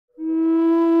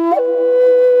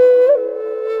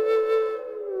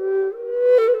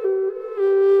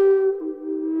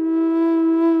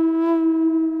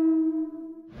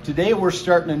Today we're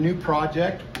starting a new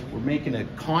project. We're making a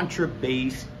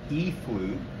Contrabass E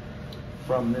flute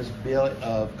from this billet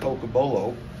of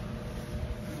Cocobolo.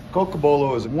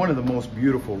 Cocobolo is one of the most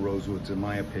beautiful rosewoods in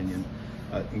my opinion.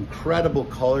 Incredible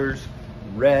colors,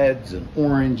 reds and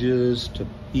oranges to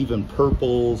even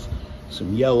purples,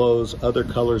 some yellows, other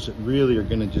colors that really are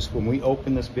gonna just, when we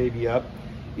open this baby up,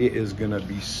 it is gonna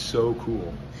be so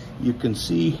cool. You can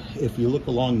see, if you look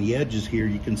along the edges here,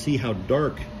 you can see how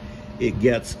dark it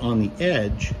gets on the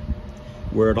edge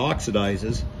where it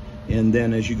oxidizes, and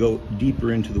then as you go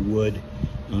deeper into the wood,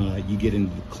 you get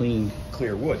into the clean,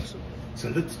 clear wood. So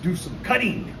let's do some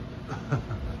cutting.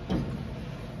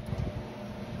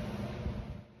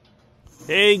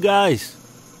 Hey guys,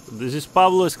 this is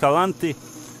Pablo Escalante.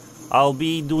 I'll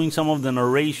be doing some of the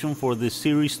narration for this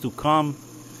series to come.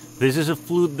 This is a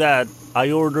flute that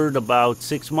I ordered about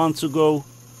 6 months ago,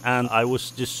 and I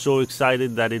was just so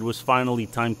excited that it was finally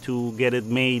time to get it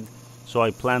made. So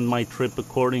I planned my trip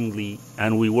accordingly,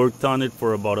 and we worked on it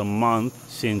for about a month,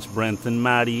 since Brent and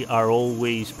Maddie are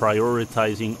always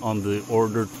prioritizing on the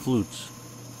ordered flutes.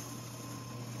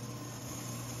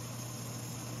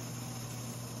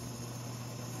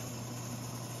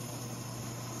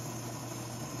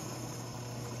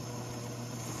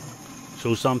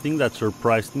 So something that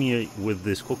surprised me with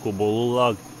this Cocobolo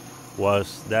log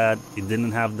was that it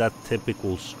didn't have that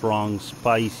typical strong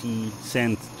spicy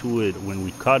scent to it when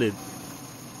we cut it,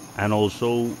 and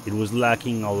also it was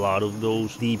lacking a lot of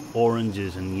those deep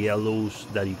oranges and yellows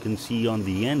that you can see on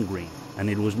the end grain, and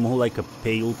it was more like a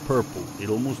pale purple. It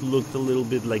almost looked a little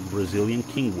bit like Brazilian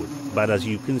kingwood, but as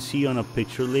you can see on a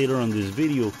picture later on this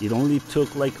video, it only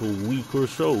took like a week or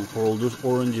so for all those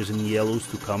oranges and yellows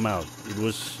to come out. It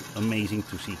was amazing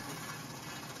to see.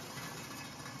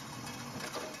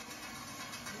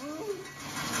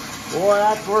 Boy,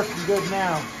 that's working good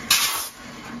now.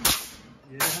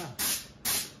 Yeah.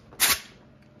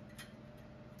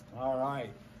 All right,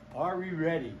 are we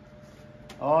ready?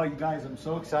 Oh, you guys, I'm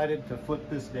so excited to flip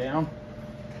this down.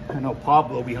 I know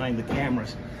Pablo behind the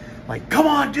cameras, like, come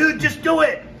on, dude, just do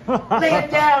it. Lay it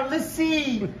down, let's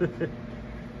see.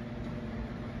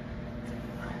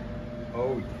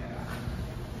 Oh, yeah.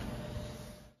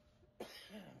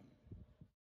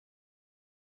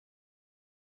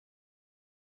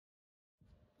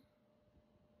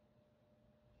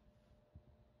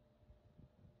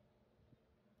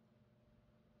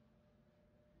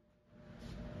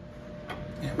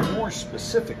 And more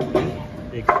specifically,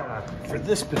 for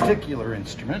this particular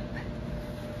instrument,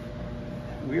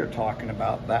 we are talking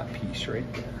about that piece right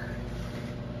there.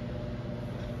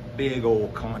 Big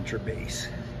old contrabass.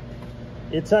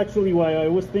 It's actually why I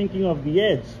was thinking of the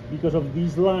edge, because of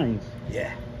these lines.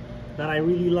 Yeah. That I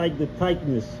really like the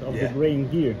tightness of the grain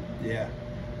here. Yeah.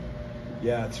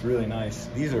 Yeah, it's really nice.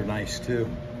 These are nice too.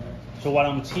 So what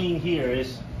I'm seeing here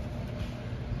is,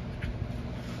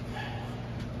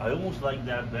 I almost like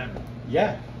that better.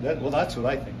 Yeah, well, that's what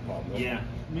I think, Pablo. Yeah.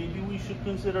 Maybe we should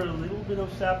consider a little bit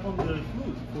of sap on the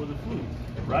flute, for the flute,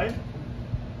 right?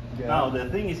 Yeah. Now, the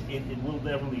thing is, it will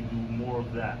definitely do more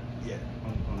of that. Yeah.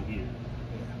 On here.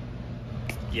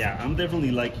 Yeah, I'm definitely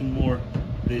liking more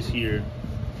this here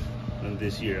than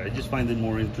this here. I just find it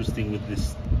more interesting with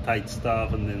this tight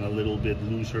stuff and then a little bit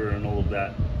looser and all of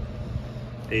that.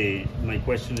 My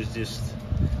question is just,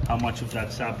 how much of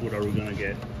that sapwood are we gonna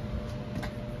get?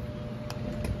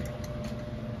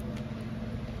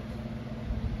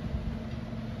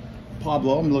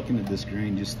 Pablo, I'm looking at this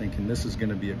grain just thinking this is going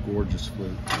to be a gorgeous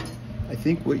flute. I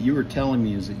think what you were telling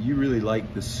me is that you really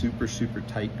like the super, super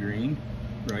tight grain,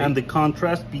 right? And the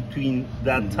contrast between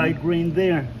that tight grain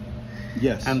there,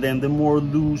 yes, and then the more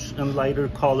loose and lighter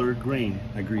colored grain.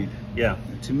 Agreed. Yeah.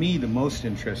 To me, the most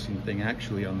interesting thing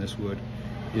actually on this wood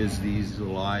is these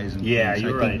little eyes and yeah, things.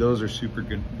 you're I think right. Those are super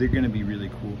good. They're going to be really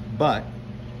cool. But,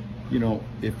 you know,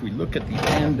 if we look at the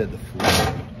end of the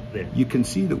flute, there, you can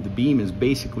see that the beam is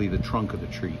basically the trunk of the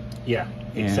tree. Yeah,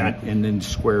 exactly. And then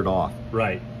squared off.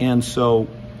 Right. And so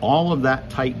all of that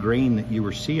tight grain that you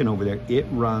were seeing over there, it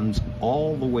runs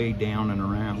all the way down and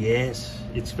around. Yes,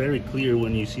 it's very clear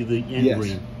when you see the end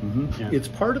grain. Mm-hmm. Yeah. It's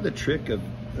part of the trick of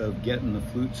getting the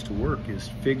flutes to work is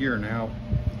figuring out,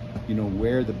 you know,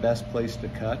 where the best place to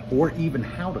cut, or even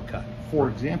how to cut. For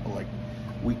example, like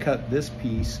we cut this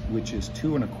piece, which is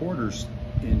 2 1/4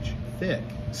 inch thick,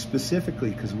 specifically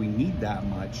because we need that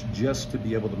much just to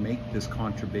be able to make this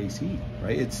Contrabass E,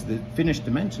 right? It's the finished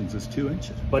dimensions is 2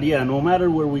 inches. But yeah, no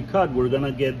matter where we cut, we're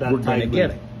gonna get that. We're gonna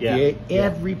get it. Yeah.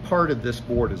 Every part of this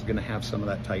board is gonna have some of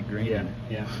that tight grain in it.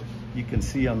 Yeah. You can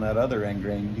see on that other end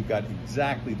grain, you got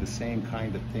exactly the same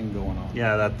kind of thing going on.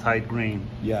 Yeah, that tight grain.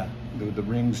 Yeah. the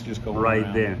rings just going right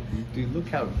around. there. Dude, look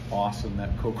how awesome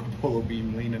that Cocobolo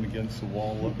beam leaning against the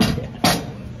wall looks.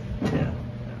 Yeah.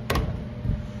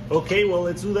 Okay, well,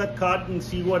 let's do that cut and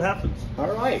see what happens.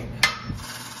 All right.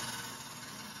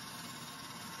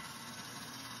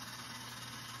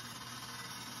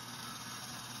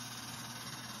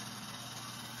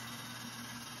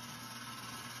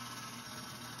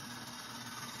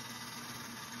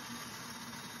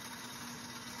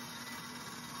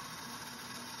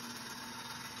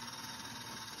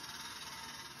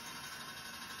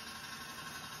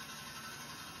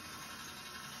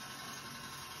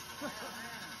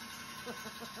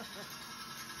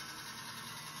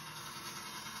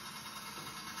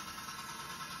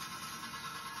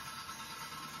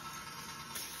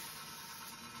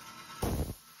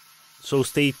 So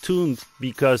stay tuned,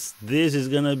 because this is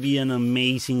gonna be an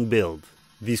amazing build.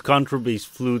 These contrabass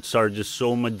flutes are just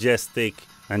so majestic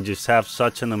and just have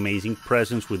such an amazing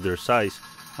presence with their size.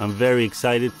 I'm very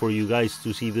excited for you guys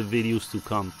to see the videos to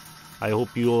come. I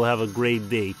hope you all have a great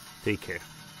day. Take care.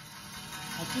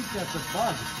 I think that's a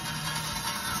bug.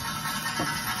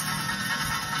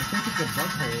 I think it's a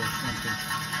bug hole or something.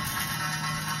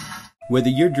 Whether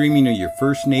you're dreaming of your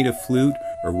first native flute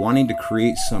or wanting to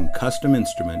create some custom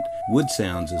instrument, Wood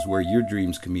Sounds is where your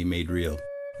dreams can be made real.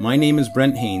 My name is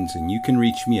Brent Haynes, and you can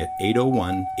reach me at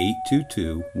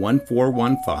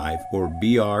 801-822-1415 or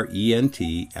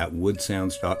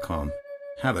brent@woodsounds.com.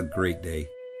 Have a great day.